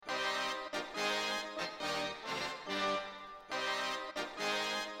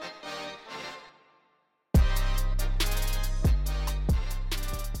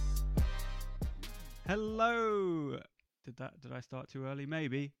Hello. Did I start too early?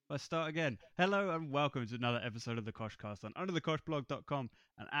 Maybe. Let's start again. Hello and welcome to another episode of the Koshcast on underthekoshblog.com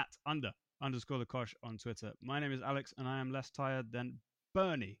and at under_the Kosh on Twitter. My name is Alex and I am less tired than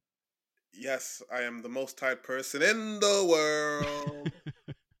Bernie. Yes, I am the most tired person in the world.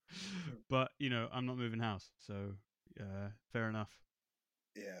 But I'm not moving house, so fair enough.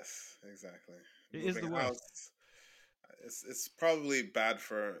 Yes, exactly. It is Moving the worst. house. It's probably bad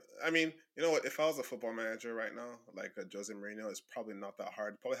for. I mean, you know what? If I was a football manager right now, like a Jose Mourinho, it's probably not that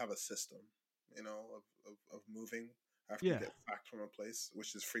hard. Probably have a system, of moving after you Yeah. get sacked from a place,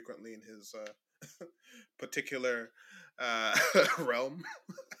 which is frequently in his particular realm.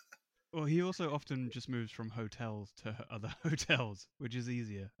 Well, he also often just moves from hotels to other hotels, which is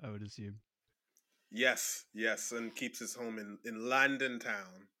easier, I would assume. Yes, yes, and keeps his home in London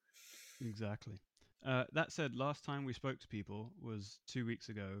town. Exactly. That said, last time we spoke to people was 2 weeks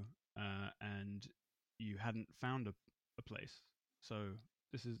ago, and you hadn't found a place. So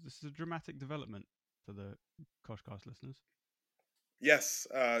this is a dramatic development for the Koshcast listeners. Yes,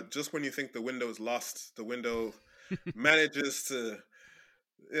 just when you think the window is lost, the window manages to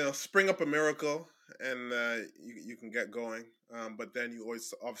spring up a miracle, and you can get going. But then you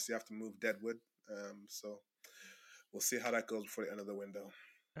always obviously have to move deadwood. So we'll see how that goes before the end of the window.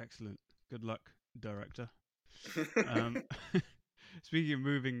 Excellent. Good luck, director. Um, Speaking of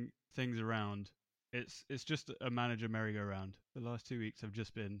moving things around, it's just a manager merry-go-round. The last 2 weeks have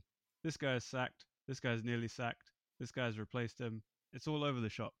just been this guy's sacked, this guy's nearly sacked, this guy's replaced him. It's all over the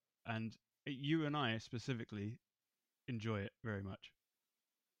shop, and you and I specifically enjoy it very much.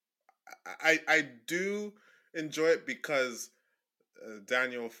 I do enjoy it because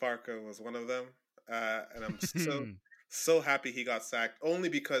Daniel Farka was one of them, and I'm so happy he got sacked. Only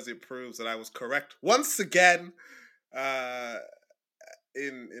because it proves that I was correct once again uh,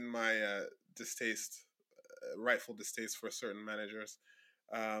 in my distaste, rightful distaste for certain managers.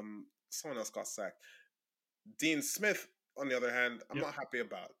 Someone else got sacked. Dean Smith, on the other hand, I'm Yep. not happy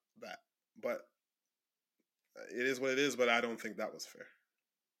about that, but it is what it is. But I don't think that was fair.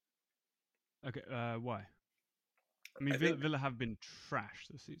 Okay. Why? I mean, I Villa, think Villa have been trash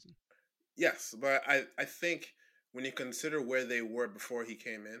this season. yes, but I think when you consider where they were before he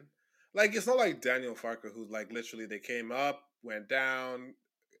came in, like it's not like Daniel Farker who's like literally they came up, went down,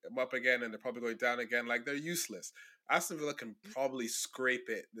 up again, and they're probably going down again. Like they're useless. Aston Villa can probably scrape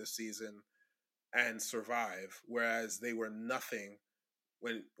it this season and survive, whereas they were nothing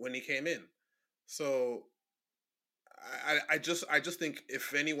when he came in. So I just think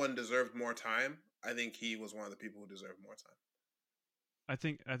if anyone deserved more time, I think he was one of the people who deserved more time. I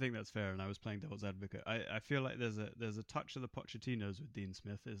think that's fair, and I was playing devil's advocate. I feel like there's a touch of the Pochettinos with Dean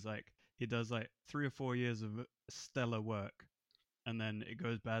Smith. Is like he does like 3 or 4 years of stellar work, and then it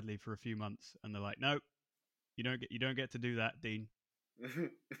goes badly for a few months, and they're like, no, you don't get to do that, Dean.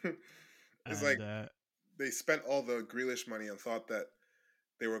 It's And like they spent all the Grealish money and thought that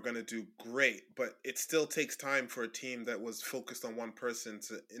they were going to do great, but it still takes time for a team that was focused on one person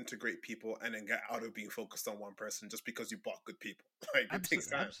to integrate people and then get out of being focused on one person just because you bought good people. Like it takes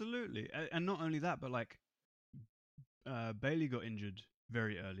time. absolutely, and not only that, but like Bailey got injured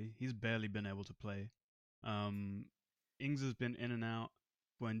very early. He's barely been able to play. Um, Ings has been in and out.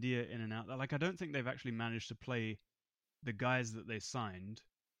 Buendia in and out. Like I don't think they've actually managed to play the guys that they signed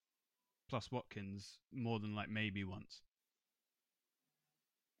plus Watkins more than like maybe once.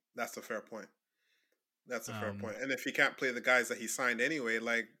 That's a fair point. That's a fair Um, point. And if he can't play the guys that he signed anyway,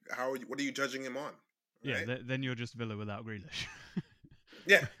 like how are you, what are you judging him on, yeah, right? then you're just Villa without Grealish,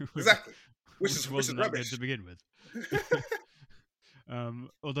 Yeah, which exactly. Which is which which is wasn't that good to rubbish. begin with.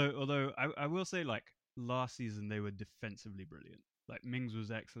 Although I will say like last season they were defensively brilliant. Like Mings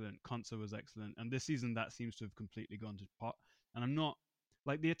was excellent, Konsa was excellent, and this season that seems to have completely gone to pot. And I'm not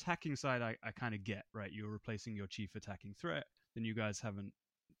like the attacking side. I kind of get right. You're replacing your chief attacking threat. Then you guys haven't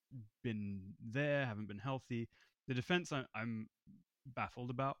been there, haven't been healthy. The defense I'm baffled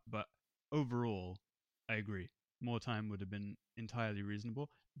about, but overall I agree. More time would have been entirely reasonable.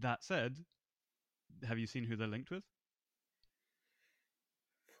 That said, have you seen who they're linked with?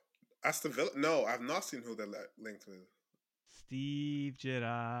 Aston Villa? No, I've not seen who they're linked with. Steve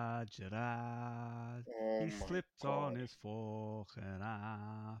Gerrard. Oh He my slipped on god. his fork and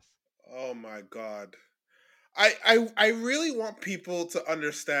ass. Oh my god. I really want people to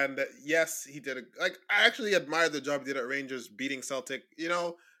understand that yes, he did like I actually admire the job he did at Rangers beating Celtic.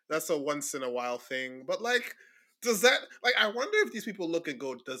 That's a once in a while thing. But like does that like I wonder if these people look and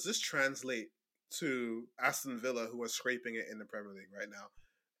go, does this translate to Aston Villa who are scraping it in the Premier League right now?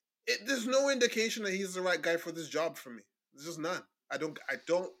 There's no indication that he's the right guy for this job for me. There's just none. I don't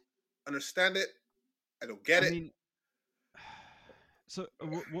understand it. I don't get I it. mean, so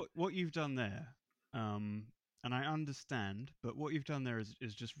what you've done there, um, and I understand, but what you've done there is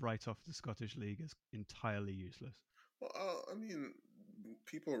just write off the Scottish League as entirely useless. Well, I mean,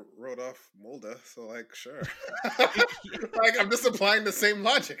 people wrote off Mulder, so like, sure. Like, I'm just applying the same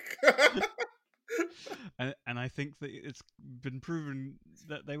logic. And I think that it's been proven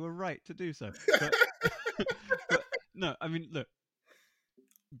that they were right to do so. But but no, I mean, look,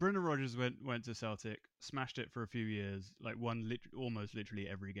 Brendan Rodgers went to Celtic, smashed it for a few years, like won almost literally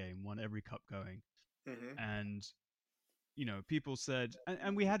every game, won every cup going, Hmm. and people said,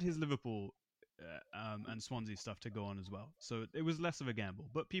 and we had his Liverpool and Swansea stuff to go on as well, so it was less of a gamble.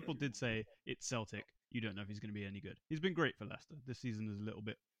 But people did say it's Celtic. You don't know if he's going to be any good. He's been great for Leicester. This season is a little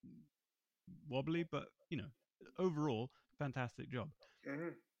bit wobbly, but overall, fantastic job. Hmm.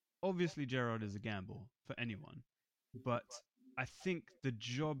 Obviously, Gerrard is a gamble for anyone, but I think the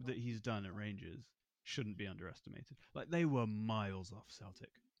job that he's done at Rangers shouldn't be underestimated. Like, they were miles off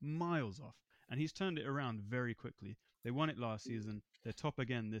Celtic, miles off, and he's turned it around very quickly. They won it last season. They're top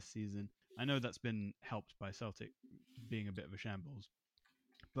again this season. I know that's been helped by Celtic being a bit of a shambles,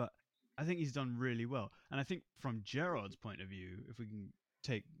 but I think he's done really well. And I think from Gerrard's point of view, if we can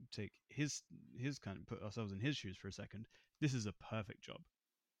take his kind of put ourselves in his shoes for a second, this is a perfect job.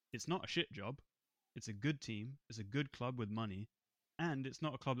 It's not a shit job. It's a good team. It's a good club with money, and it's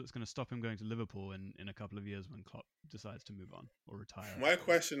not a club that's going to stop him going to Liverpool in a couple of years when Klopp decides to move on or retire, I My suppose.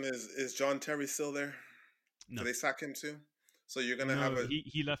 question is John Terry still there? Did No, they sack him too? So you're gonna have no, a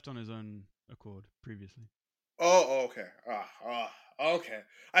he left on his own accord previously okay. Okay.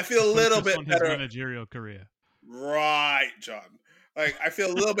 I feel to a little focus bit on his better. managerial career. Right, John. Like, I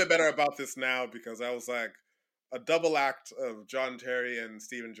feel a little bit better about this now because I was like a double act of John Terry and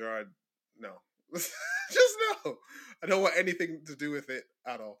Steven Gerrard. No, just no. I don't want anything to do with it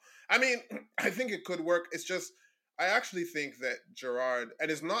at all. I mean, I think it could work. It's just I actually think that Gerrard,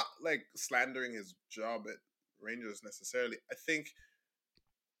 and it's not like slandering his job at Rangers necessarily. I think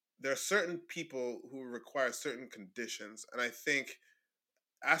there are certain people who require certain conditions, and I think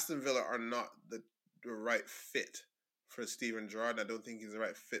Aston Villa are not the right fit for Steven Gerrard. I don't think he's the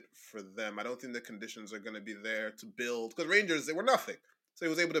right fit for them. I don't think the conditions are going to be there to build, because Rangers, they were nothing, so he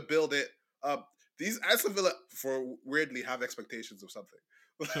was able to build it up. These Aston Villa, for weirdly, have expectations of something.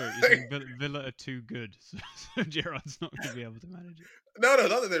 Sorry, you're saying Villa are too good, so Gerrard's not going to be able to manage it. No,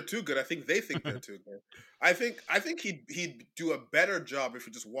 not that they're too good. I think they think they're too good. I think he'd do a better job if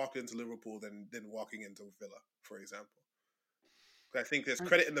he just walked into Liverpool than walking into Villa, for example. I think there's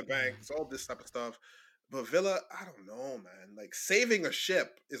credit in the bank. It's all this type of stuff. But Villa, I don't know, man. Like, saving a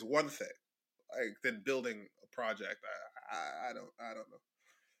ship is one thing, like, than building a project. I don't know.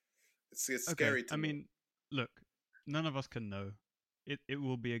 It's Okay, scary to I me. mean, look, none of us can know. It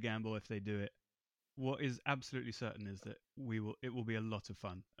will be a gamble if they do it. What is absolutely certain is that it will be a lot of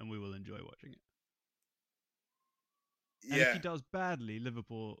fun and we will enjoy watching it. And if he Yeah, does badly,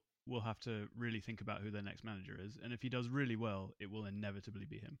 Liverpool will have to really think about who their next manager is. And if he does really well, it will inevitably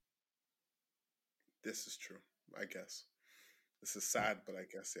be him. this is true. I guess this is Yeah. sad, but I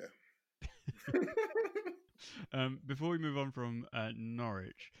guess yeah. Before we move on from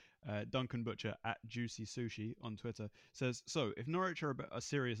Norwich, Duncan Butcher at Juicy Sushi on Twitter says, "So if Norwich are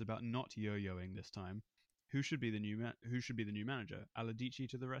serious about not yo-yoing this time, who should be the new manager? Aladici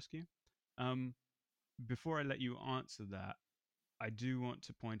to the rescue." Um, Before I let you answer that, I do want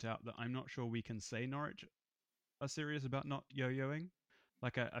to point out that I'm not sure we can say Norwich are serious about not yo-yoing.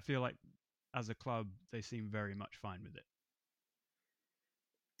 Like, I feel like as a club they seem very much fine with it.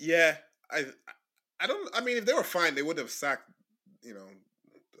 Yeah, I I don't. I mean, if they were fine, they would have sacked, the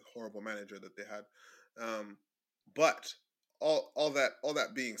horrible manager that they had. Um, but all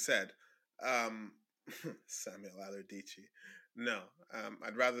that being said, um, Samuel Allardyce. No,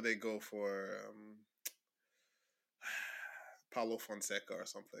 I'd rather they go for Paulo Fonseca or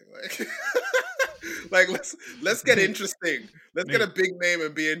something like. Like, let's get mate, interesting. Let's get a mate, big name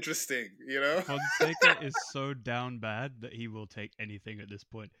and be interesting. Fonseca is so down bad that he will take anything at this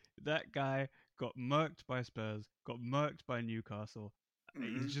point. That guy got murked by Spurs, got murked by Newcastle.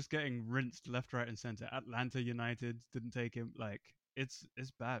 He's Hmm. just getting rinsed left, right, and center. Atlanta United didn't take him. Like, it's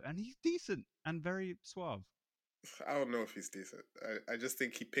bad, and he's decent and very suave. I don't know if he's decent. I just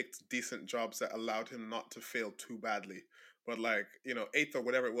think he picked decent jobs that allowed him not to fail too badly. But, like, eighth or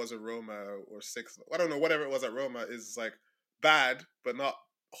whatever it was at Roma, or sixth, I don't know, whatever it was at Roma is like bad, but not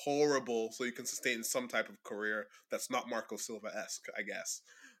horrible. So you can sustain some type of career that's not Marco Silva esque, I guess.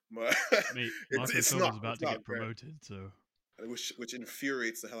 But Mate, it's Marco it's Silva's not about it's to not get great, promoted, so which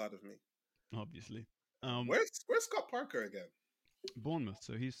infuriates the hell out of me. obviously. Um, Where's Scott Parker again? Bournemouth.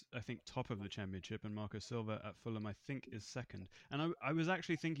 So he's, I think, top of the championship, and Marco Silva at Fulham, I think, is second. And I was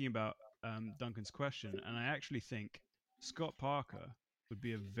actually thinking about Duncan's question, and I actually think Scott Parker would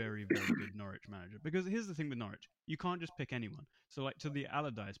be a very, very good Norwich manager. Because here's the thing with Norwich, you can't just pick anyone. So, like, to the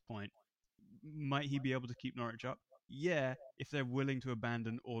Allardyce point, might he be able to keep Norwich up? Yeah, if they're willing to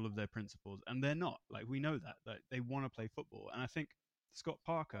abandon all of their principles, and they're not. Like, we know that they want to play football, and I think Scott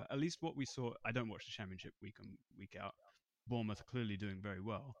Parker, at least what we saw, I don't watch the Championship week in week out. Bournemouth are clearly doing very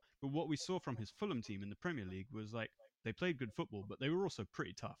well, but what we saw from his Fulham team in the Premier League was like they played good football, but they were also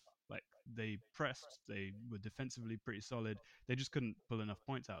pretty tough. Like they pressed, they were defensively pretty solid. They just couldn't pull enough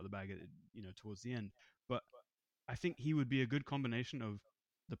points out of the bag, towards the end. But I think he would be a good combination of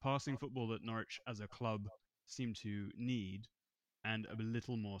the passing football that Norwich as a club seem to need and a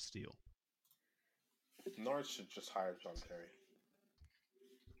little more steel. Norwich should just hire John Terry.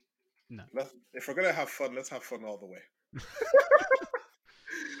 No. If we're gonna have fun, let's have fun all the way.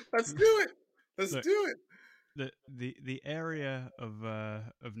 Let's do it. Let's do it. The area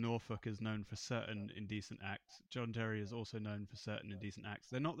of Norfolk is known for certain indecent acts. John Terry is also known for certain indecent acts.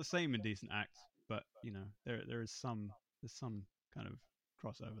 They're not the same indecent acts, but there is there's some kind of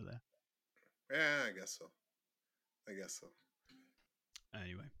crossover there. Yeah, I guess so.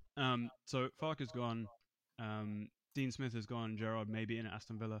 Anyway, so Farke's gone. Dean Smith is gone. Gerrard maybe in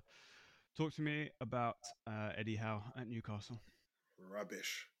Aston Villa. Talk to me about Eddie Howe at Newcastle.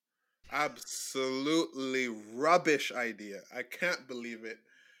 Rubbish. Absolutely rubbish idea. I can't believe it.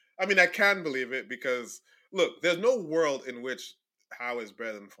 I mean, I can believe it because, look, there's no world in which Howe is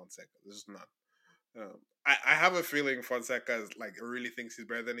better than Fonseca. There's none. I have a feeling Fonseca is, really thinks he's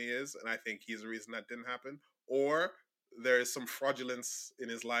better than he is, and I think he's the reason that didn't happen. Or there is some fraudulence in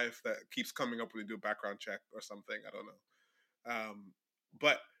his life that keeps coming up when we do a background check or something. I don't know.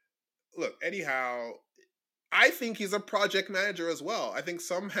 But look, Eddie Howe, I think he's a project manager as well. I think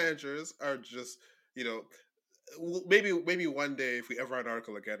some managers are just, maybe one day if we ever write an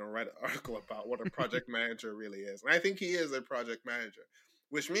article again or write an article about what a project manager really is. And I think he is a project manager,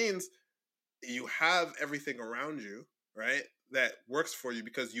 which means you have everything around you, right, that works for you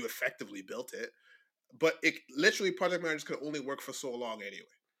because you effectively built it. But it literally project managers can only work for so long anyway.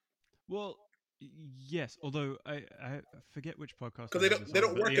 Well, yes, although I forget which podcast because they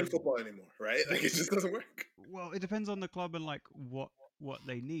don't work in football anymore, right? Like it just doesn't work. Well, it depends on the club and like what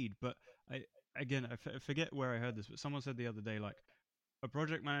they need. But I forget where I heard this, but someone said the other day like a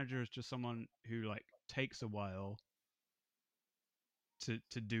project manager is just someone who like takes a while to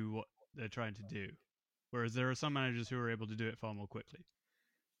do what they're trying to do, whereas there are some managers who are able to do it far more quickly.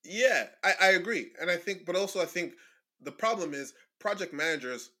 Yeah, I agree, and I think the problem is project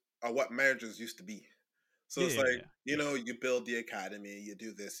managers are what managers used to be. So it's you build the academy, you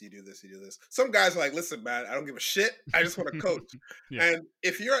do this, you do this, you do this. Some guys are like, listen, man, I don't give a shit. I just want to coach. And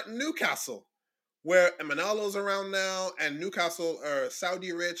if you're at Newcastle, where Emanalo's around now, and Newcastle are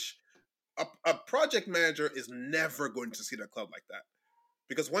Saudi rich, a project manager is never going to see their club like that.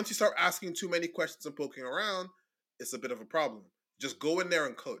 Because once you start asking too many questions and poking around, it's a bit of a problem. Just go in there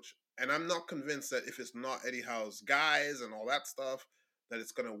and coach. And I'm not convinced that if it's not Eddie Howe's guys and all that stuff, that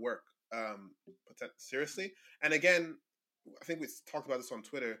it's going to work. Seriously. And again, I think we talked about this on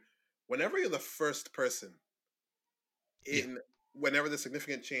Twitter. Whenever you're the first person whenever there's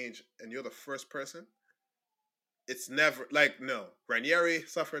significant change and you're the first person, it's never no. Ranieri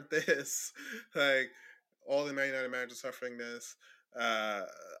suffered this. Like all the Man United managers suffering this.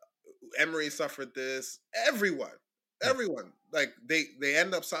 Emery suffered this. Everyone, like they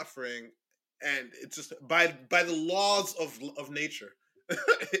end up suffering, and it's just by the laws of nature,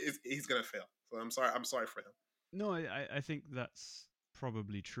 he's gonna fail. So I'm sorry for him. No, I think that's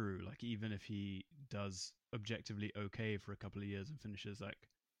probably true. Like even if he does objectively okay for a couple of years and finishes like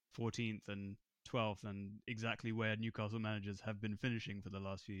 14th and 12th and exactly where Newcastle managers have been finishing for the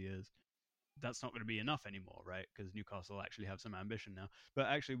last few years, that's not going to be enough anymore, right? Because Newcastle actually have some ambition now. But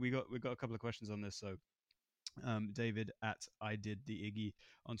actually, we got a couple of questions on this. So David at I Did the Iggy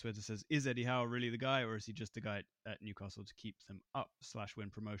on Twitter says, is Eddie Howe really the guy, or is he just the guy at Newcastle to keep them up / win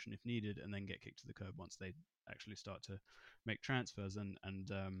promotion if needed and then get kicked to the curb once they actually start to make transfers? And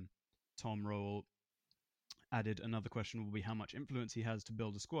Tom Rowell added, another question will be how much influence he has to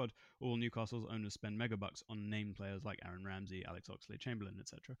build a squad, or will Newcastle's owners spend megabucks on name players like Aaron Ramsey, Alex Oxlade-Chamberlain,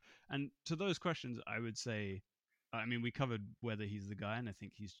 etc.? And to those questions, I would say, I mean, we covered whether he's the guy, and I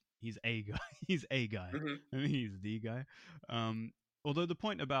think he's a guy. He's a guy. Mm-hmm. I mean, he's the guy. Although the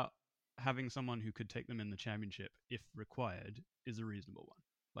point about having someone who could take them in the championship if required is a reasonable one.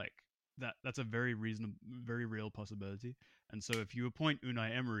 Like that's a very reasonable, very real possibility. And so if you appoint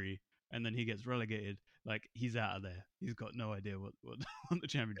Unai Emery and then he gets relegated, like he's out of there. He's got no idea what what the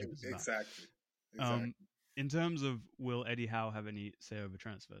championship is about. Exactly. In terms of will Eddie Howe have any say over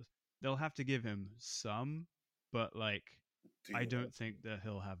transfers, they'll have to give him some, but like I don't think that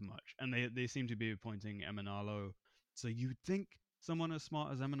he'll have much. And they seem to be appointing Emanalo, so you'd think someone as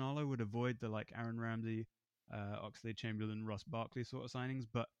smart as Emanalo would avoid the like Aaron Ramsey, Oxlade-Chamberlain, Ross Barkley sort of signings,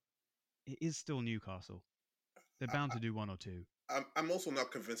 but it is still Newcastle. They're bound to do one or two. I'm also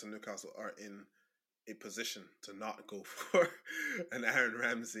not convinced that Newcastle are in a position to not go for an Aaron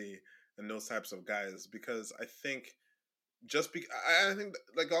Ramsey and those types of guys, because I think I think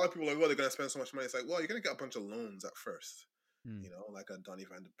like a lot of people are like, well, they're going to spend so much money. It's like, well, you're going to get a bunch of loans at first, like a Donny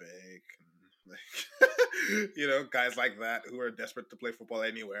van de Beek, and like guys like that who are desperate to play football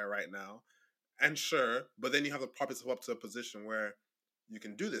anywhere right now. And sure, but then you have to prop yourself up to a position where you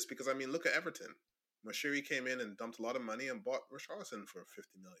can do this, because I mean, look at Everton. Moshiri came in and dumped a lot of money and bought Richarlison for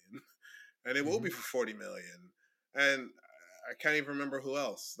 50 million, and it will be for 40 million. And I can't even remember who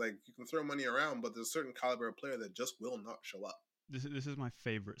else. Like, you can throw money around, but there's a certain caliber of player that just will not show up. This is my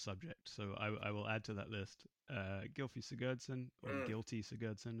favorite subject, so I will add to that list Gylfi Sigurdsson, or Guilty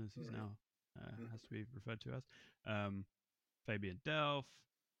Sigurdsson as he's now has to be referred to as. Fabian Delph.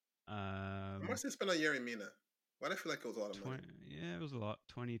 How much did they spend on Yerry Mina? Why do I feel like it was a lot of money? Yeah, it was a lot.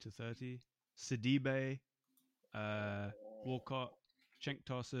 20 to 30. Sidibe, Walcott, Cenk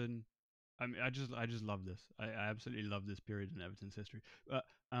Tosun. I mean, I just love this. I absolutely love this period in Everton's history. But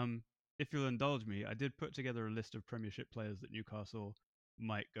if you'll indulge me, I did put together a list of Premiership players that Newcastle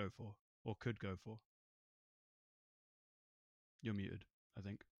might go for or could go for. You're muted, I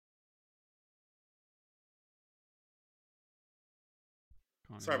think.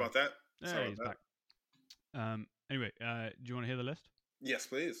 Sorry about that. Yeah, he's back. Anyway, do you want to hear the list? Yes,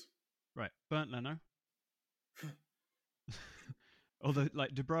 please. Right, Bernd Leno. Although,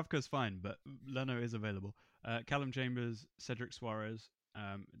 like, Dubravka's fine, but Leno is available. Callum Chambers, Cedric Suarez.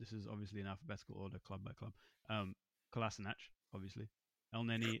 This is obviously in alphabetical order, club by club. Kolasinac, obviously. El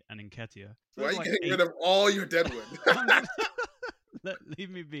Neni and Nketiah. So why are you getting rid of all your deadwood? Leave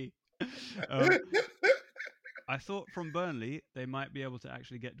me be. I thought from Burnley, they might be able to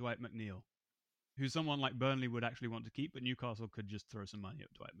actually get Dwight McNeil, who's someone like Burnley would actually want to keep, but Newcastle could just throw some money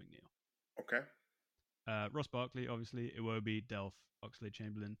at Dwight McNeil. Okay. Ross Barkley, obviously, Iwobi, Delph,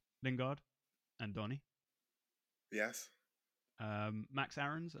 Oxlade-Chamberlain, Lingard, and Donny. Yes. Max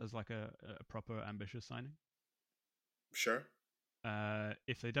Aarons as like a proper ambitious signing. Sure.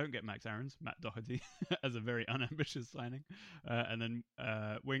 If they don't get Max Aarons, Matt Doherty as a very unambitious signing. And then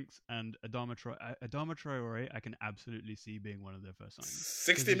Winks and Adama Traore, I can absolutely see being one of their first signings.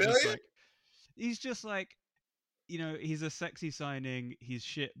 60 million? He's just like, he's a sexy signing. He's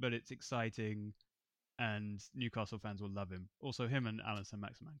shit, but it's exciting. And Newcastle fans will love him. Also, him and Alan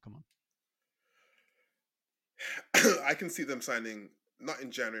Saint-Maximin. Come on. I can see them signing, not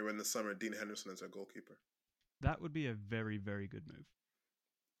in January, but in the summer, Dean Henderson as our goalkeeper. That would be a very, very good move.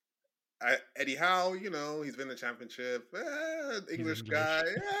 Eddie Howe, he's been in the championship. English guy.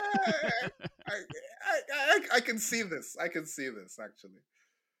 I can see this. Actually.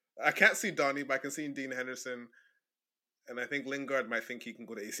 I can't see Donny, but I can see Dean Henderson. And I think Lingard might think he can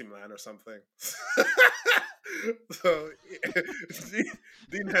go to AC Milan or something. So,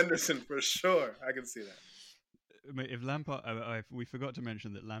 Dean Henderson for sure. I can see that. If Lampard, we forgot to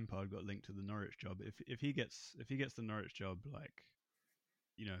mention that Lampard got linked to the Norwich job. If he gets the Norwich job, like,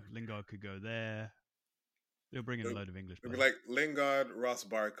 Lingard could go there. They'll bring in a load of English players. It'll be like Lingard, Ross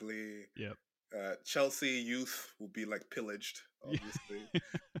Barkley. Yep. Chelsea youth will be like pillaged, obviously.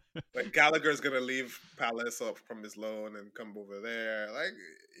 Like Gallagher's gonna leave Palace up from his loan and come over there. Like,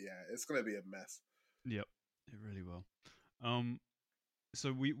 yeah, it's gonna be a mess. Yep, it really will.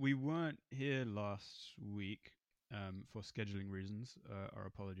 So we weren't here last week for scheduling reasons. Our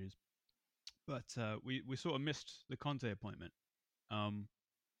apologies, but we sort of missed the Conte appointment.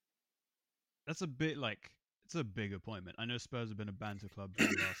 That's a bit like, it's a big appointment. I know Spurs have been a banter club for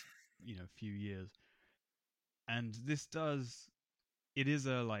the last few years, and it is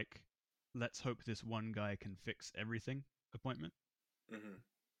a like, let's hope this one guy can fix everything appointment. Mm-hmm.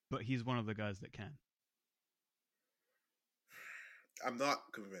 But he's one of the guys that can. I'm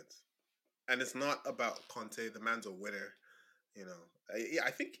not convinced, and it's not about Conte. The man's a winner. I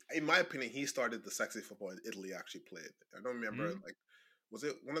think, in my opinion, he started the sexy football Italy actually played. I don't remember, like, was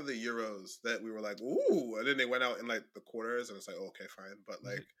it one of the Euros that we were like, ooh, and then they went out in like the quarters, and it's like, okay, fine, but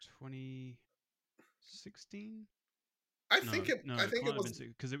like 2016. I think it was,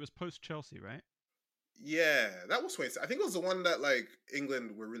 because it was post Chelsea, right? Yeah, that was 20. I think it was the one that like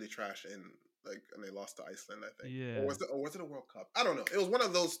England were really trash in like, and they lost to Iceland, I think, Yeah. or was it a World Cup? I don't know. It was one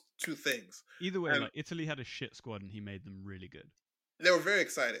of those two things, Either way, and like Italy had a shit squad and he made them really good. they were very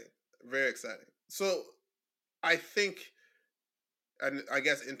exciting, very exciting. So I think, and I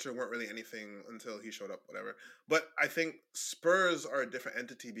guess Inter weren't really anything until he showed up, whatever. But I think Spurs are a different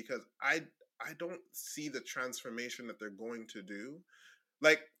entity because I don't see the transformation that they're going to do.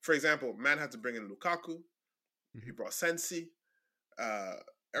 Like, for example, man had to bring in Lukaku. He Mm-hmm. brought Sensi. Uh,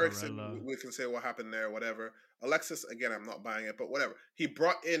 Ericsson, Barella. we can say what happened there, whatever. Alexis, again, I'm not buying it, but whatever. He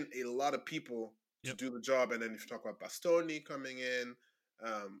brought in a lot of people to Yep. do the job, and then if you talk about Bastoni coming in,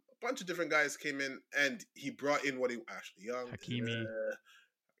 a bunch of different guys came in, and he brought in what he Ashley Young, Hakimi.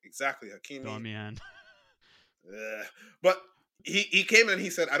 exactly Hakimi, Darmian. but he came in and he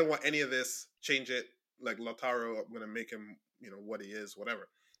said, I don't want any of this. Change it. Like Lautaro, I'm gonna make him, what he is, whatever.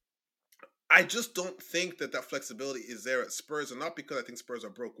 I just don't think that flexibility is there at Spurs, and not because I think Spurs are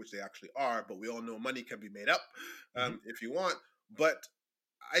broke, which they actually are. But we all know money can be made up Mm-hmm. if you want. But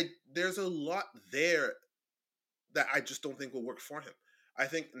there's a lot there that I just don't think will work for him. I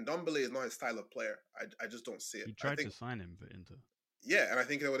think Ndombele is not his style of player. I just don't see it. He I tried think, to sign him for Inter. yeah, and I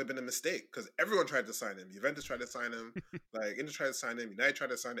think that would have been a mistake because everyone tried to sign him. Juventus tried to sign him, like Inter tried to sign him, United tried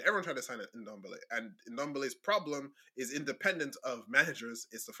to sign him. Everyone tried to sign Ndombele, and Ndombele's problem is independent of managers.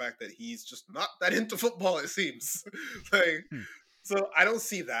 It's the fact that he's just not that into football. It seems like so. I don't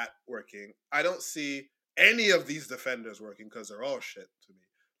see that working. I don't see any of these defenders working because they're all shit to me.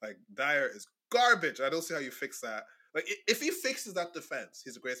 Like Dyer is garbage. I don't see how you fix that. Like if he fixes that defense,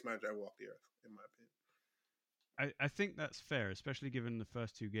 he's the greatest manager ever walked the earth, in my opinion. I think that's fair, especially given the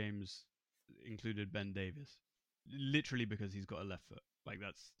first two games included Ben Davis. Literally because he's got a left foot. Like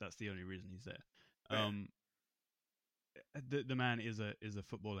that's the only reason he's there. Yeah. The man is a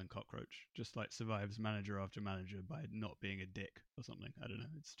footballing cockroach, just like survives manager after manager by not being a dick or something. I don't know.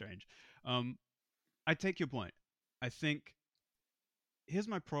 It's strange. I take your point. I think here's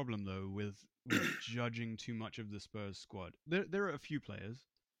my problem though with judging too much of the Spurs squad. There are a few players.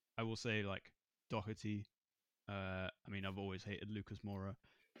 I will say like Doherty. I mean, I've always hated Lucas Moura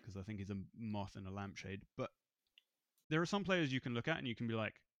because I think he's a moth in a lampshade. But there are some players you can look at and you can be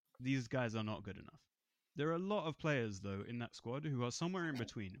like, these guys are not good enough. There are a lot of players though in that squad who are somewhere in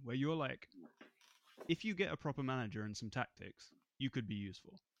between, where you're like, if you get a proper manager and some tactics, you could be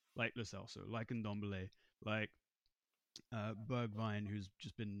useful. Like Lo Celso, like Ndombele, like Bergwijn, who's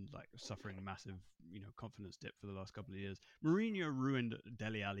just been like suffering a massive, confidence dip for the last couple of years. Mourinho ruined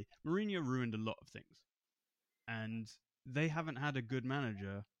Dele Alli. Mourinho ruined a lot of things, and they haven't had a good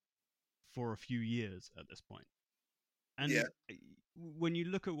manager for a few years at this point. And Yeah. when you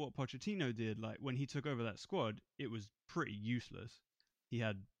look at what Pochettino did, like when he took over that squad, it was pretty useless. He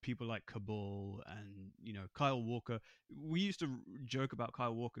had people like Kabul and Kyle Walker. We used to joke about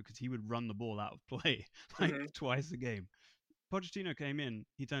Kyle Walker because he would run the ball out of play like twice a game. Pochettino came in,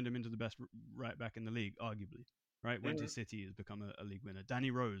 he turned him into the best right back in the league, arguably. Right, went to City, has become a league winner. Danny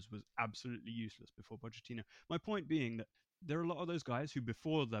Rose was absolutely useless before Pochettino. My point being that there are a lot of those guys who,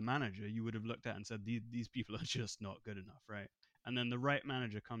 before the manager, you would have looked at and said these people are just not good enough, right? And then the right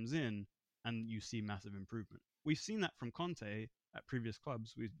manager comes in, and you see massive improvement. We've seen that from Conte at previous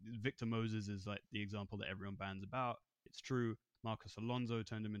clubs. Victor Moses is like the example that everyone bands about. It's true. Marcos Alonso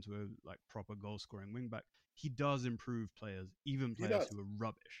turned him into a like proper goal scoring wingback. He does improve players, even He players does. who are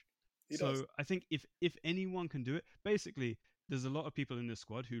rubbish. He does. So I think if anyone can do it, basically there's a lot of people in this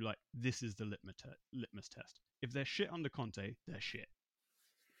squad who like this is the litmus test. If they're shit under Conte, they're shit.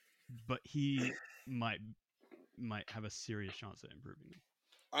 But he might have a serious chance at improving them.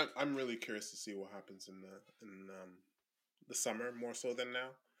 I'm really curious to see what happens in the summer more so than now.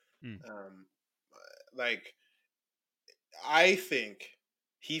 Um, like I think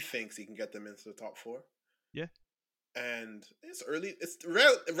he thinks he can get them into the top four. Yeah. And it's early. It's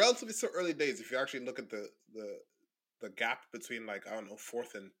relatively still early days. If you actually look at the gap between like I don't know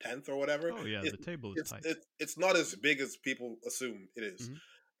 4th and 10th or whatever. Oh yeah, the table is tight. It's not as big as people assume it is.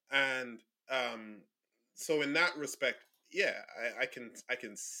 And so in that respect, yeah, I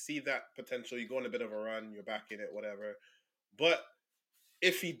can see that potential. You go on a bit of a run, you're back in it, whatever. But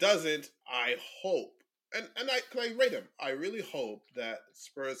if he doesn't, I hope, and I rate him. I really hope that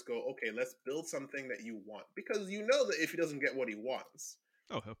Spurs go, okay, let's build something that you want, because you know that if he doesn't get what he wants,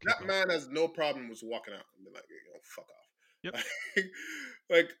 that man has no problem with walking out and be like, fuck off. Yep.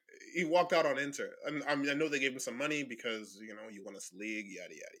 Like he walked out on Inter, and I know they gave him some money because you won us league,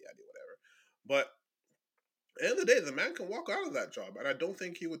 yada yada yada, whatever. But at the end of the day, the man can walk out of that job, and I don't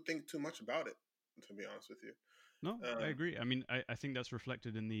think he would think too much about it, to be honest with you. No, I agree. I mean, I think that's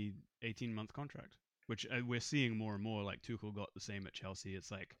reflected in the 18-month contract, which we're seeing more and more. Like Tuchel got the same at Chelsea.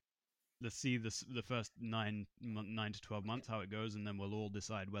 It's like let's see the first 9 to 12 months how it goes, and then we'll all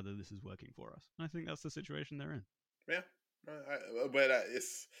decide whether this is working for us. And I think that's the situation they're in. Yeah, but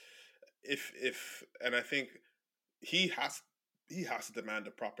it's if and I think he has he has to demand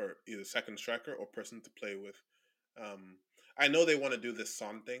a proper either second striker or person to play with. Um, I know they want to do this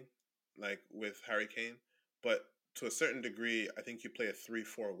Son thing, like with Harry Kane, but to a certain degree, I think you play a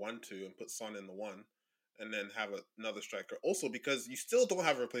 3-4-1-2 and put Son in the one, and then have another striker. Also, because you still don't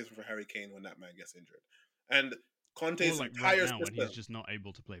have a replacement for Harry Kane when that man gets injured, and Or Conte's like right entire now when he's system just not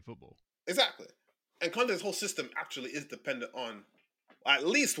able to play football. exactly, and Conte's whole system actually is dependent on at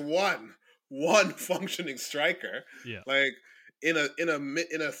least one functioning striker. Yeah. Like in a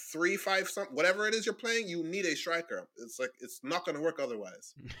 3-5 something whatever it is you're playing, you need a striker. It's like it's not going to work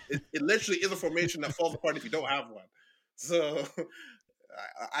otherwise. It literally is a formation that falls apart if you don't have one. So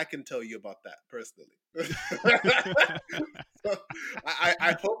I can tell you about that personally. So,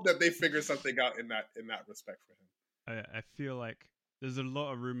 I hope that they figure something out in that respect for him. I feel like there's a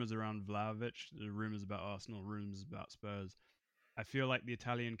lot of rumors around Vlahovic. There's rumors about Arsenal, rumors about Spurs. I feel like the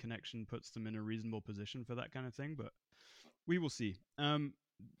Italian connection puts them in a reasonable position for that kind of thing, but we will see. No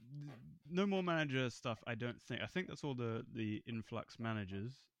more manager stuff. I don't think. I think that's all the influx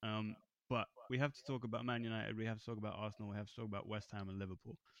managers. But we have to talk about Man United. We have to talk about Arsenal. We have to talk about West Ham and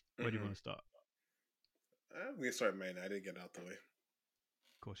Liverpool. Where do you want to start? We can start Man United, get out the way.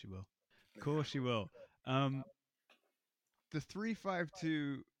 Of course you will. Of course you will. The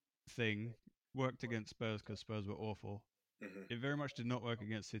 3-5-2 thing worked against Spurs because Spurs were awful. Mm-hmm. It very much did not work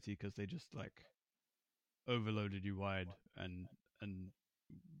against City because they just like overloaded you wide and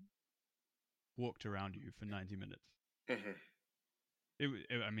walked around you for 90 minutes. Mm-hmm.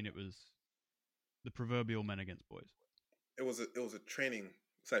 It was the proverbial men against boys. It was a training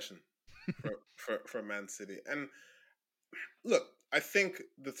session for Man City. And look, I think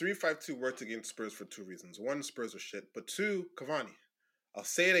the 3-5-2 worked against Spurs for two reasons. One, Spurs are shit, but two, Cavani. I'll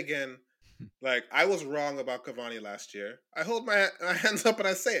say it again. Like, I was wrong about Cavani last year. I hold my hands up and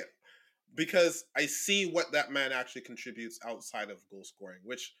I say it. Because I see what that man actually contributes outside of goal scoring,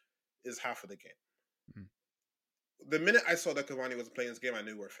 which is half of the game. Mm. The minute I saw that Cavani was playing this game, I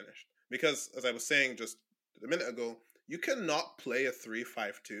knew we were finished. Because, as I was saying just a minute ago, you cannot play a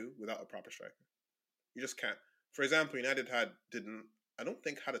 3-5-2 without a proper striker. You just can't. For example, United I don't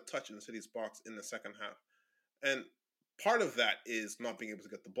think had a touch in the City's box in the second half. And part of that is not being able to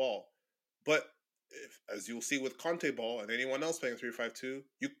get the ball. But as you'll see with Conte ball and anyone else playing 3-5-2,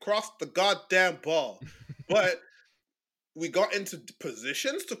 you crossed the goddamn ball. But we got into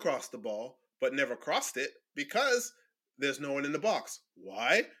positions to cross the ball, but never crossed it because there's no one in the box.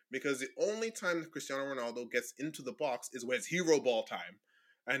 Why? Because the only time Cristiano Ronaldo gets into the box is when it's hero ball time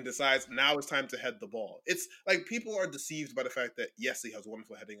and decides now it's time to head the ball. It's like people are deceived by the fact that, yes, he has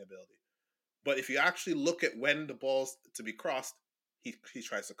wonderful heading ability. But if you actually look at when the ball's to be crossed, he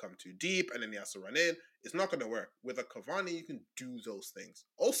tries to come too deep and then he has to run in. It's not going to work. With a Cavani, you can do those things.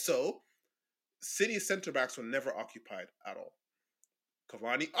 Also, City's center backs were never occupied at all.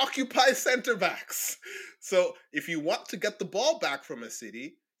 Cavani occupies center backs. So if you want to get the ball back from a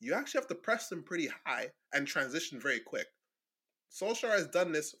City, you actually have to press them pretty high and transition very quick. Solskjaer has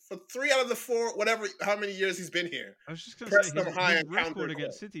done this for 3 out of the 4, how many years he's been here. I was just going to say, his record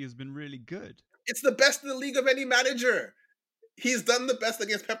against City has been really good. It's the best in the league of any manager. He's done the best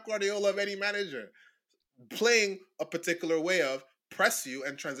against Pep Guardiola of any manager. Playing a particular way of press you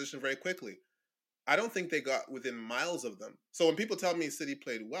and transition very quickly. I don't think they got within miles of them. So when people tell me City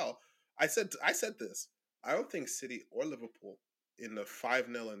played well, I said this. I don't think City or Liverpool in the 5-0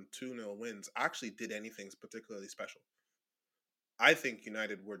 and 2-0 wins actually did anything particularly special. I think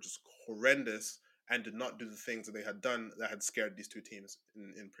United were just horrendous and did not do the things that they had done that had scared these two teams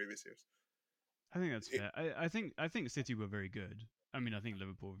in previous years. I think that's fair. I think City were very good. I mean, I think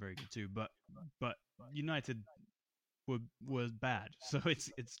Liverpool were very good too. But United were bad. So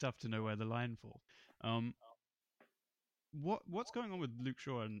it's tough to know where the line falls. What's going on with Luke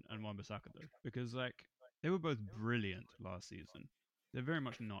Shaw and Wan-Bissaka though? Because like they were both brilliant last season. They're very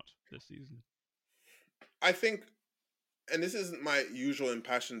much not this season. I think, and this isn't my usual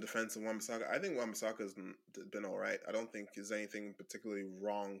impassioned defense of Wan-Bissaka. I think Wan-Bissaka has been all right. I don't think there's anything particularly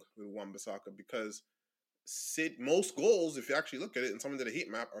wrong with Wan-Bissaka because most goals, if you actually look at it, and someone did a heat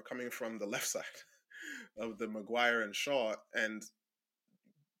map, are coming from the left side of the Maguire and Shaw. And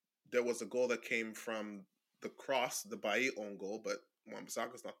there was a goal that came from the cross, the Bailly own goal, but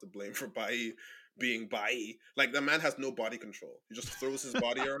Wan-Bissaka's not to blame for Bailly being Bailly. Like, the man has no body control. He just throws his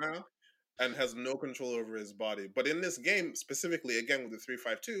body around and has no control over his body. But in this game, specifically, again, with the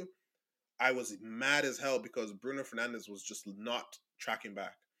 3-5-2, I was mad as hell because Bruno Fernandes was just not tracking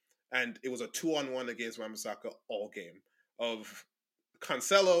back. and it was a 2-on-1 against Wan-Bissaka all game of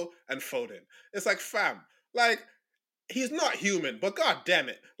Cancelo and Foden. It's like, fam, like, he's not human, but god damn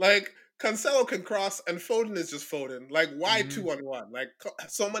it. Like, Cancelo can cross and Foden is just Foden. Like, why Hmm. 2-on-1? Like,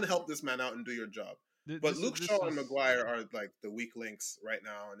 someone help this man out and do your job. But This Luke this Shaw and is Maguire are like the weak links right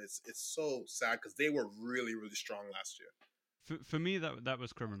now, and it's so sad because they were really, really strong last year. for me that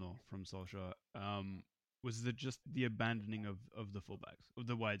was criminal from Solskjaer. Was just the abandoning of the fullbacks, of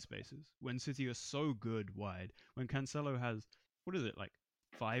the wide spaces, when City are so good wide, when Cancelo has, what is it, like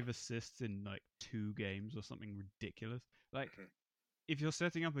 5 assists in like 2 games or something ridiculous. Like, Hmm. if you're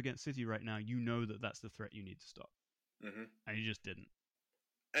setting up against City right now, you know that that's the threat you need to stop, Hmm. and you just didn't.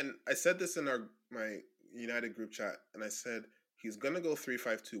 And I said this in my United group chat, and I said he's gonna go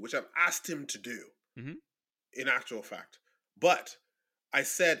 3-5-2, which I've asked him to do Hmm. in actual fact. But I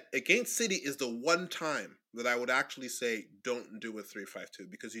said against City is the one time that I would actually say don't do a 3-5-2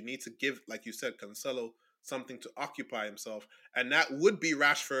 because you need to give, like you said, Cancelo something to occupy himself, and that would be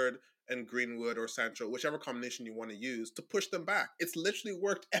Rashford and Greenwood or Sancho, whichever combination you want to use to push them back. It's literally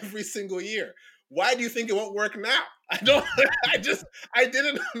worked every single year. Why do you think it won't work now? I don't. I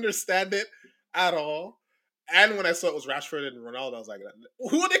didn't understand it at all. And when I saw it was Rashford and Ronaldo, I was like,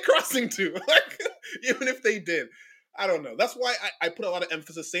 who are they crossing to? Like, even if they did, I don't know. That's why I put a lot of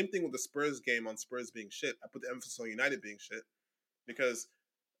emphasis. Same thing with the Spurs game on Spurs being shit. I put the emphasis on United being shit because,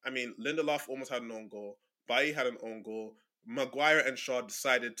 I mean, Lindelof almost had an own goal. Bailly had an own goal. Maguire and Shaw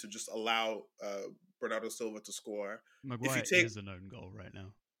decided to just allow Bernardo Silva to score. If you Maguire take is an own goal right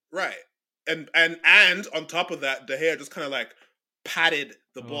now. right, and on top of that, De Gea just kind of like patted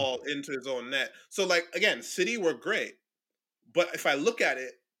the Oh, ball into his own net. So like again, City were great, but if I look at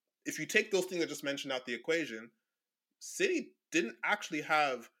it, if you take those things I just mentioned out the equation, City didn't actually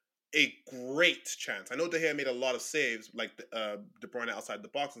have a great chance. I know De Gea made a lot of saves, like De Bruyne outside the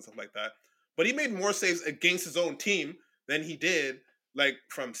box and stuff like that, but he made more saves against his own team than he did like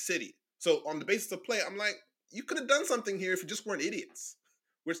from City. So on the basis of play, I'm like, you could have done something here if you just weren't idiots,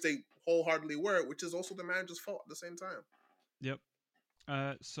 which they wholeheartedly were, which is also the manager's fault at the same time. yep.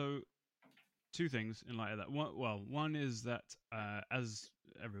 So 2 things in light of that. One is that, as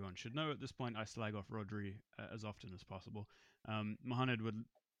everyone should know at this point, I slag off Rodri as often as possible. Mohamed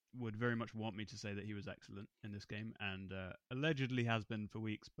would very much want me to say that he was excellent in this game, and allegedly has been for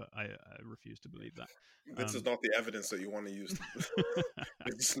weeks, but I refuse to believe that. This is Um, not the evidence that you want to use.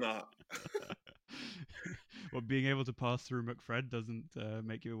 It's not. well, being able to pass through McFred doesn't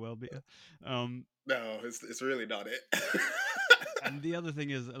make you a well beater. No, it's really not it. And the other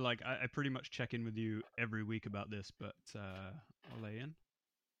thing is, like, I pretty much check in with you every week about this, but Ole in,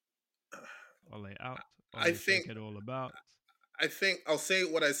 Ole out, I Ole think forget all about. I think I'll say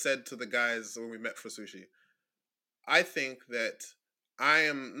what I said to the guys when we met for sushi. I think that I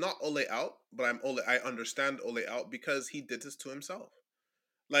am not Ole out, but I'm Ole. I understand Ole out because he did this to himself.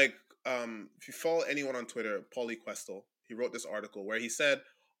 Like, if you follow anyone on Twitter, Paulie Questel, he wrote this article where he said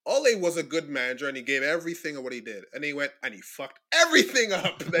Ole was a good manager and he gave everything of what he did, and he went and he fucked everything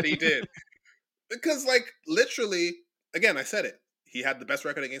up that he did because, like, literally, again, I said it. He had the best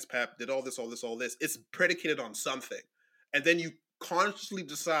record against Pep. Did all this, all this, all this. It's predicated on something, and then you consciously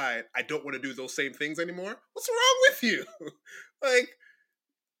decide I don't want to do those same things anymore. What's wrong with you? Like,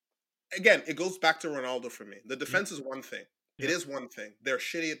 again, it goes back to Ronaldo for me. The Yep, defense is one thing. It yep. is one thing. They're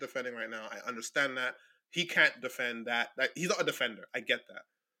shitty at defending right now. I understand that. He can't defend that. Like, he's not a defender. I get that.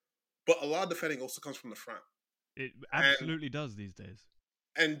 But a lot of defending also comes from the front. It And absolutely does these days.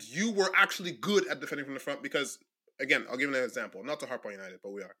 you were actually good at defending from the front because, again, I'll give you an example. Not to harp on United,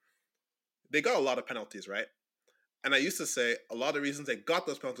 but we are. They got a lot of penalties, right? And I used to say a lot of the reasons they got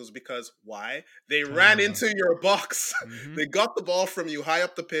those penalties was because why? They ran Turnover. into your box. Mm-hmm. They got the ball from you high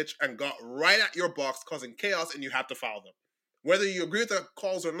up the pitch and got right at your box, causing chaos, and you had to foul them. Whether you agree with the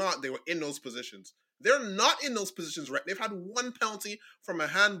calls or not, they were in those positions. They're not in those positions, right? They've had one penalty from a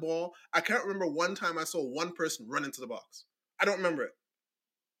handball. I can't remember one time I saw one person run into the box. I don't remember it.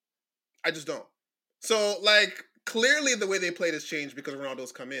 I just don't. So, like, clearly the way they played has changed because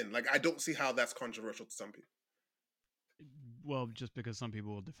Ronaldo's come in. Like, I don't see how that's controversial to some people. Well, just because some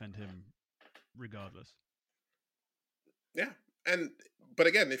people will defend him regardless. Yeah. But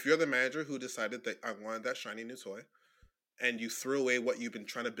again, if you're the manager who decided that I wanted that shiny new toy and you threw away what you've been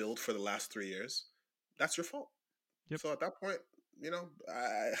trying to build for the last 3 years, that's your fault. Yep. So at that point,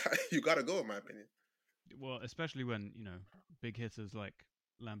 you got to go, in my opinion. Well, especially when, big hitters like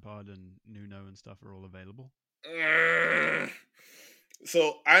Lampard and Nuno and stuff are all available.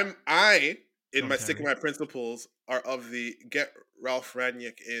 So in John my Terry. sticking my principles are of the get Ralph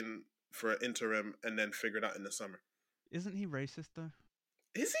Rangnick in for an interim and then figure it out in the summer. Isn't he racist though?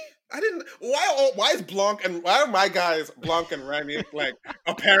 Is he? I didn't. Why is Blanc and why are my guys Blanc and Ranić like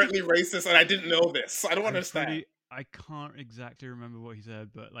apparently racist and I didn't know this? I don't understand. I can't exactly remember what he said,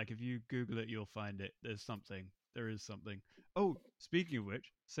 but like if you Google it, you'll find it. There's something. There is something. Oh, speaking of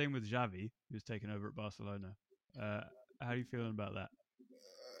which, same with Xavi, who's taken over at Barcelona. Uh, how are you feeling about that?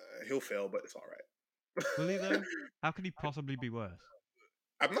 He'll fail, but it's all right. Will he though? How could he possibly be worse?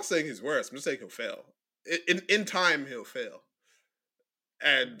 I'm not saying he's worse. I'm just saying he'll fail. In time, he'll fail,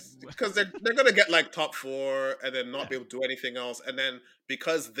 and because they're gonna get like top four and then not Yeah, be able to do anything else, and then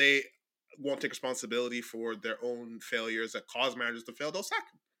because they won't take responsibility for their own failures that cause managers to fail, they'll sack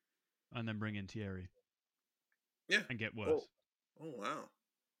him. and then bring in Thierry Yeah. and get Oh. worse. Oh wow.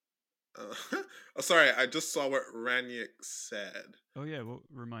 Oh, sorry. I just saw what Ranić said. Oh yeah, well,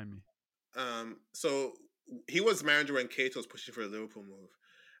 remind me. So he was manager when Keita was pushing for the Liverpool move,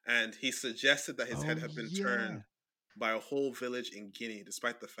 and he suggested that his head Oh had been yeah. turned by a whole village in Guinea,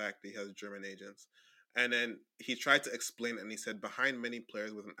 despite the fact that he has German agents. And then he tried to explain it, and he said, behind many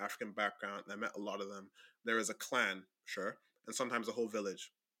players with an African background, and I met a lot of them, there is a clan, sure, and sometimes a whole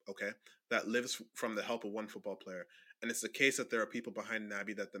village, okay, that lives from the help of one football player. And it's the case that there are people behind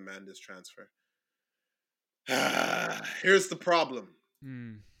Naby that demand this transfer. Here's the problem.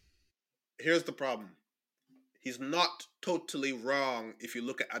 Hmm. Here's the problem. He's not totally wrong if you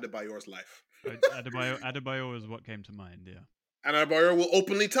look at Adebayor's life. Adebayo is what came to mind. Yeah. And Adebayor will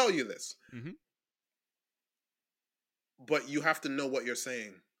openly tell you this. Mm-hmm. But you have to know what you're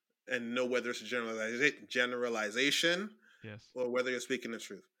saying and know whether it's a generalization Yes. or whether you're speaking the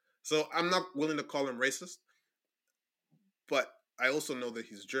truth. So I'm not willing to call him racist, but I also know that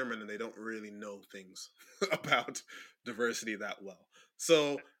he's German and they don't really know things about diversity that well.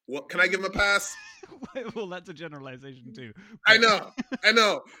 So what can I give him a pass? Well, that's a generalization too. I know,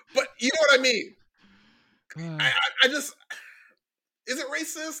 but you know what I mean. I just is it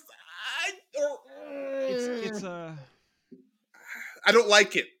racist? It's I don't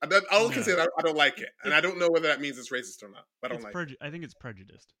like it. I don't no. say that I don't like it, and I don't know whether that means it's racist or not. I don't like it. I think it's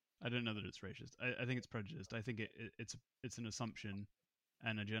prejudiced. I don't know that it's racist. I think it's prejudiced. I think it's an assumption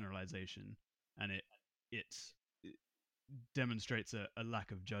and a generalization, and it demonstrates a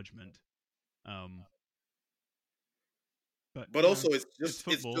lack of judgment. Um, but But you know, also, it's it's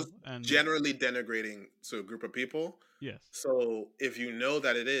football, just and generally denigrating to a group of people. yes, So if you know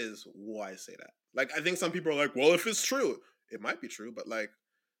that it is, why say that? Like I think some people are like, well, if it's true, it might be true, but like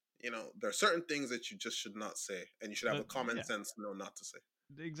there are certain things that you just should not say, and you should have that a common yeah, sense to know not to say.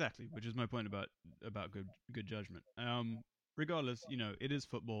 exactly. Which is my point about good judgment. Regardless, it is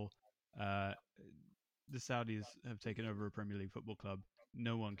football. Uh, the Saudis have taken over a Premier League football club.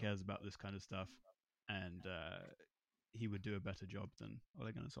 No one cares about this kind of stuff, and he would do a better job than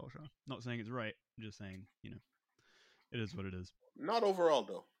Ole Gunnar Solskjaer. Not saying it's right. I'm just saying, it is what it is. Not overall,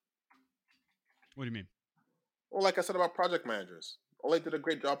 though. What do you mean? Well, like I said about project managers, Ole did a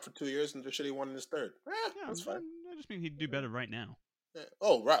great job for 2 years and just shitty won in his third. Yeah, That's fine. I just mean he'd do better right now. Yeah.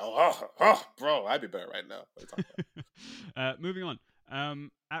 Oh, right. Bro, I'd be better right now. What are you talking about? Moving on.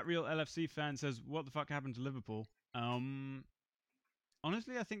 At Real LFC fan says, "What the fuck happened to Liverpool?"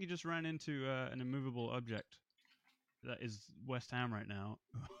 Honestly, I think he just ran into an immovable object that is West Ham right now,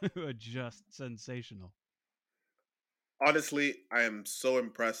 who are just sensational. Honestly, I am so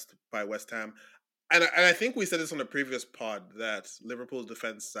impressed by West Ham. And I think we said this on a previous pod that Liverpool's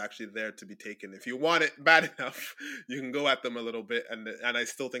defense is actually there to be taken. If you want it bad enough, you can go at them a little bit, and I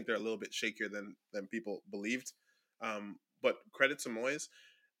still think they're a little bit shakier than people believed. But credit to Moyes.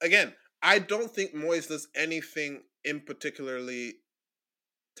 Again, I don't think Moyes does anything in particularly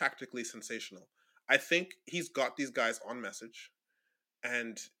tactically sensational. I think he's got these guys on message,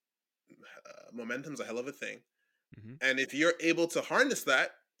 and momentum's a hell of a thing. Mm-hmm. And if you're able to harness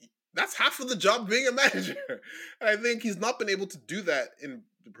that, that's half of the job being a manager. And I think he's not been able to do that in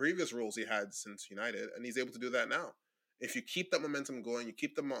the previous roles he had since United, and he's able to do that now. If you keep that momentum going, you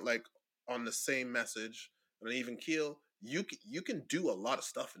keep them on the same message, on an even keel, you can do a lot of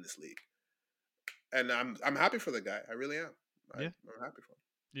stuff in this league. And I'm happy for the guy. I really am. Yeah. I'm happy for him.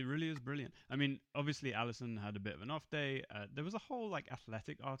 It really is brilliant. I mean, obviously, Allison had a bit of an off day. There was a whole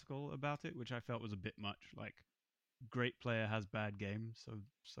Athletic article about it, which I felt was a bit much. Like, great player has bad game,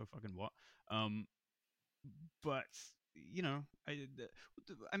 so fucking what? But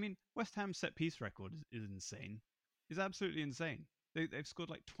I mean, West Ham's set piece record is insane. It's absolutely insane. They've scored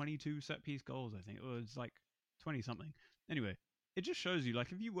like 22 set piece goals, I think, or it's like 20 something. Anyway, it just shows you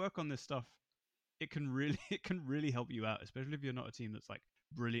if you work on this stuff, it can really help you out, especially if you're not a team that's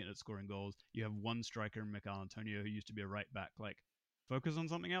brilliant at scoring goals. You have one striker in Mikel Antonio who used to be a right back. Focus on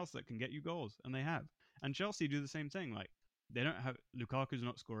something else that can get you goals, and they have. And Chelsea do the same thing. they don't have Lukaku's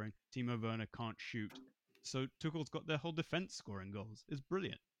not scoring. Timo Werner can't shoot. So Tuchel's got their whole defense scoring goals. It's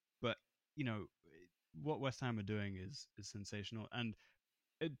brilliant. But you know what West Ham are doing is sensational. And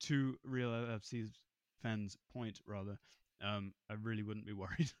to Real FC's fans' point, rather, I really wouldn't be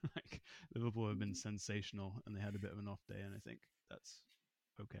worried. Like Liverpool have been sensational, and they had a bit of an off day, and I think that's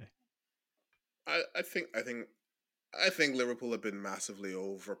okay. I think Liverpool have been massively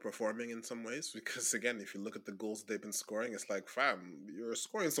overperforming in some ways because again, if you look at the goals they've been scoring, it's like, fam, you're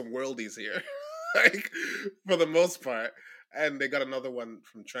scoring some worldies here, like for the most part. And they got another one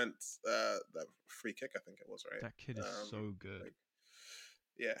from Trent, that free kick, I think it was, right? That kid is so good. Like,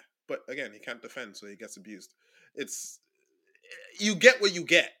 yeah, but again, he can't defend, so he gets abused. It's you get what you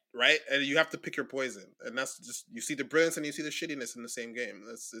get, right? And you have to pick your poison, and that's just you see the brilliance and you see the shittiness in the same game.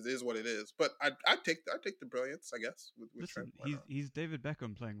 It is what it is. But I take the brilliance, I guess, with Trent. Listen, Why not? he's David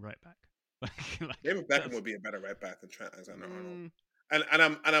Beckham playing right back. Like David Beckham would be a better right back than Trent Alexander-Arnold. mm, And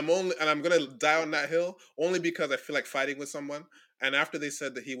I'm gonna die on that hill only because I feel like fighting with someone. And after they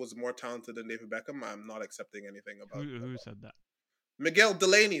said that he was more talented than David Beckham, I'm not accepting anything who said that? Miguel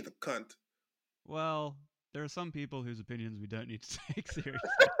Delaney, the cunt. Well, there are some people whose opinions we don't need to take seriously,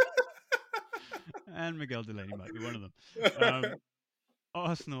 and Miguel Delaney might be one of them.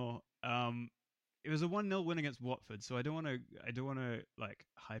 Arsenal, it was a 1-0 win against Watford, so I don't want to like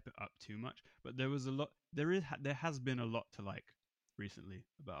hype it up too much, but there was a lot there has been a lot to like recently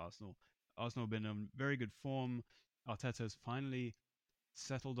about Arsenal. Arsenal have been in very good form. Arteta's finally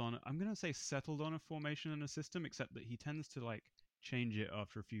I'm going to say settled on a formation and a system, except that he tends to like change it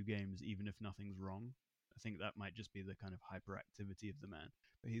after a few games even if nothing's wrong. I think that might just be the kind of hyperactivity of the man.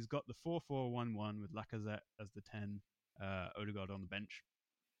 But he's got the 4-4-1-1 with Lacazette as the 10, Odegaard on the bench,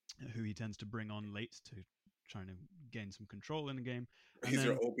 who he tends to bring on late to trying to gain some control in the game. And He's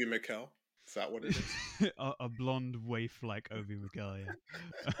then, your Obi Mikel. Is that what it is? a blonde waif like Obi Mikel,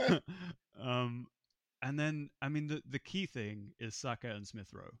 yeah. And then, I mean, the key thing is Saka and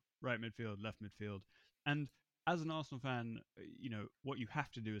Smith Rowe, right midfield, left midfield. And as an Arsenal fan, what you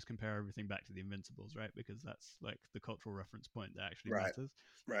have to do is compare everything back to the Invincibles, right? Because that's like the cultural reference point that actually Right. matters.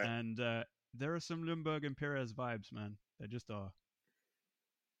 Right. And there are some Ljungberg and Perez vibes, man. There just are.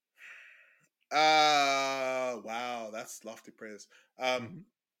 Wow, that's lofty praise.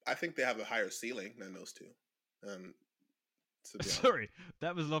 I think they have a higher ceiling than those two. To be honest. Sorry,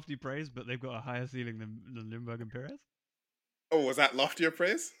 that was lofty praise, but they've got a higher ceiling than Ljungberg and Perez. Oh, was that loftier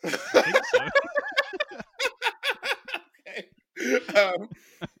praise? I think so. Okay.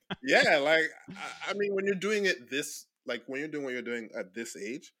 Yeah, like I mean, when you're doing it when you're doing what you're doing at this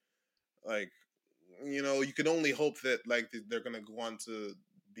age, like you can only hope that like they're gonna go on to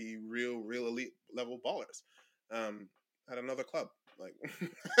be real elite level ballers at another club, like.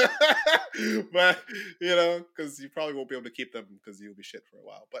 But because you probably won't be able to keep them because you'll be shit for a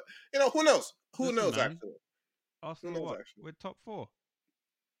while. But who knows? Who knows, man. actually? Arsenal, Who knows, what? actually? We're top 4.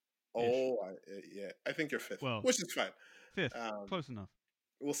 Oh, yeah. I think you're fifth, Well, which is fine. 5th, close enough.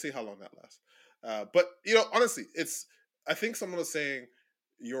 We'll see how long that lasts. But honestly, I think someone was saying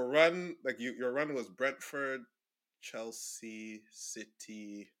your run, your run was Brentford, Chelsea,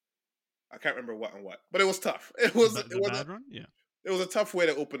 City. I can't remember what and what, but it was tough. It was bad run. Yeah, it was a tough way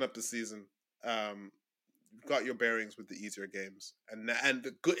to open up the season. Got your bearings with the easier games, and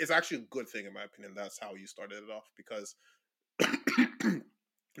the good. It's actually a good thing in my opinion. That's how you started it off because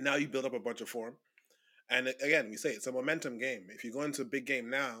now you build up a bunch of form. And again, we say it's a momentum game. If you go into a big game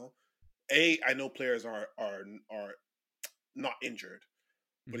now, I know players are not injured,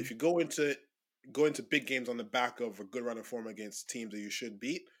 but if you go into big games on the back of a good run of form against teams that you should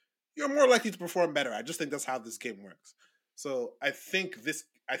beat, you're more likely to perform better. I just think that's how this game works. So I think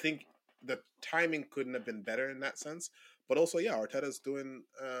the timing couldn't have been better in that sense. But also, yeah, Arteta's doing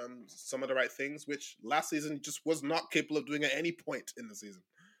some of the right things, which last season just was not capable of doing at any point in the season.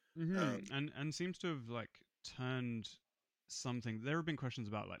 And seems to have like turned something. There have been questions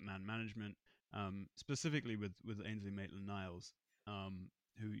about like man management, specifically with Ainsley Maitland-Niles,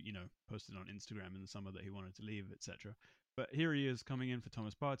 who posted on Instagram in the summer that he wanted to leave, etc. But here he is coming in for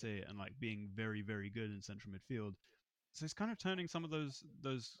Thomas Partey and like being very very good in central midfield. So he's kind of turning some of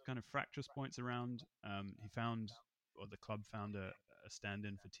those kind of fractious points around. He found, or the club found a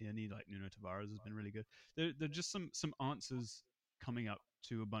stand-in for Tierney, like Nuno Tavares has been really good. There are just some answers coming up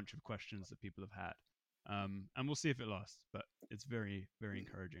to a bunch of questions that people have had. And we'll see if it lasts, but it's very, very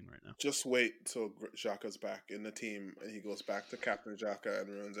encouraging right now. Just wait till Xhaka's back in the team and he goes back to Captain Xhaka and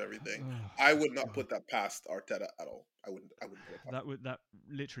ruins everything. I would not put that past Arteta at all. I wouldn't put it past. That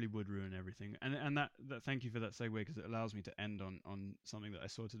literally would ruin everything. And that thank you for that segue because it allows me to end on something that I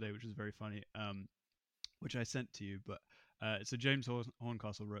saw today, which is very funny. Which I sent to you, but So James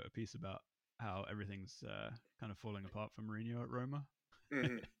Horncastle wrote a piece about how everything's kind of falling apart for Mourinho at Roma.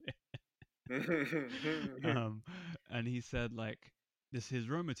 And he said like his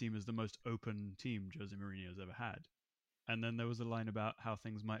Roma team is the most open team Jose Mourinho's ever had. And then there was a line about how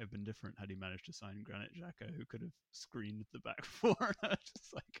things might have been different had he managed to sign Granit Xhaka, who could have screened the back four.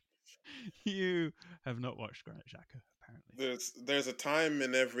 Just like, you have not watched Granit Xhaka, apparently. There's a time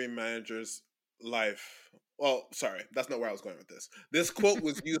in every manager's life. Well, sorry, that's not where I was going with this. This quote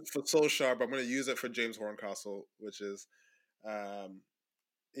was used for Solskjaer, but I'm going to use it for James Horncastle, which is, what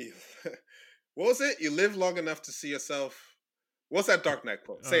was it? You live long enough to see yourself. What's that Dark Knight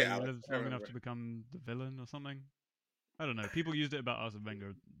quote? Say it, Alex. You live long enough to become the villain or something. I don't know. People used it about Arsene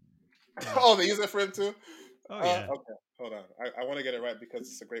Wenger. Oh, they use it for him too? Oh, yeah. Okay, hold on. I want to get it right because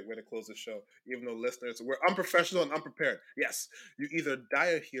it's a great way to close the show. Even though listeners, we're unprofessional and unprepared. Yes, you either die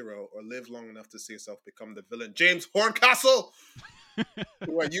a hero or live long enough to see yourself become the villain. James Horncastle,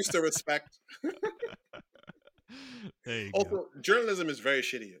 who I used to respect. Also, journalism is very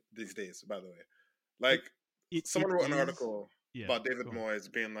shitty these days, by the way. Like, someone wrote an article about David Moyes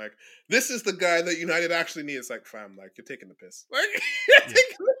being like, this is the guy that United actually needs. Like, fam, like, you're taking the piss. Like, you're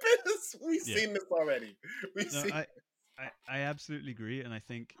taking the piss. We've seen this already. I absolutely agree, and I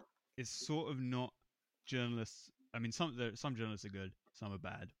think it's sort of not journalists. I mean, some journalists are good, some are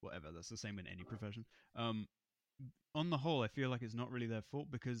bad, whatever. That's the same in any profession. On the whole, I feel like it's not really their fault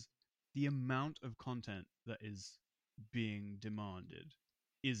because the amount of content that is being demanded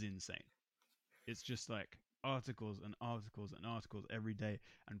is insane. It's just like articles and articles and articles every day,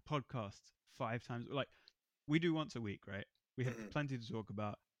 and podcasts 5 times. Like, we do once a week, right? We have plenty to talk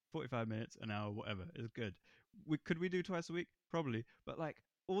about. 45 minutes, an hour, whatever is good. Could we do twice a week? Probably. But like,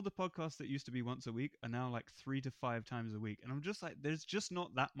 all the podcasts that used to be once a week are now like 3 to 5 times a week, and I'm just like, there's just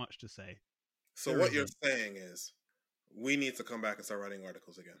not that much to say. So what you're saying is, we need to come back and start writing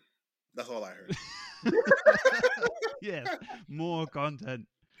articles again. That's all I heard. Yes, more content.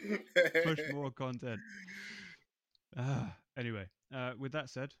 Push more content. Anyway, with that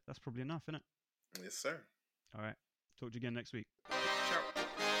said, that's probably enough, isn't it? Yes, sir. All right. Talk to you again next week. Ciao.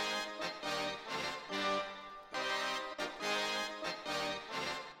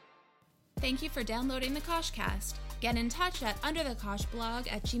 Thank you for downloading the Koshcast. Get in touch at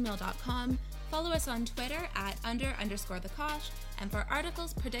underthekoshblog@gmail.com. Follow us on Twitter at @under_thekosh. And for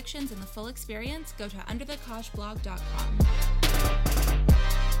articles, predictions, and the full experience, go to underthekoshblog.com.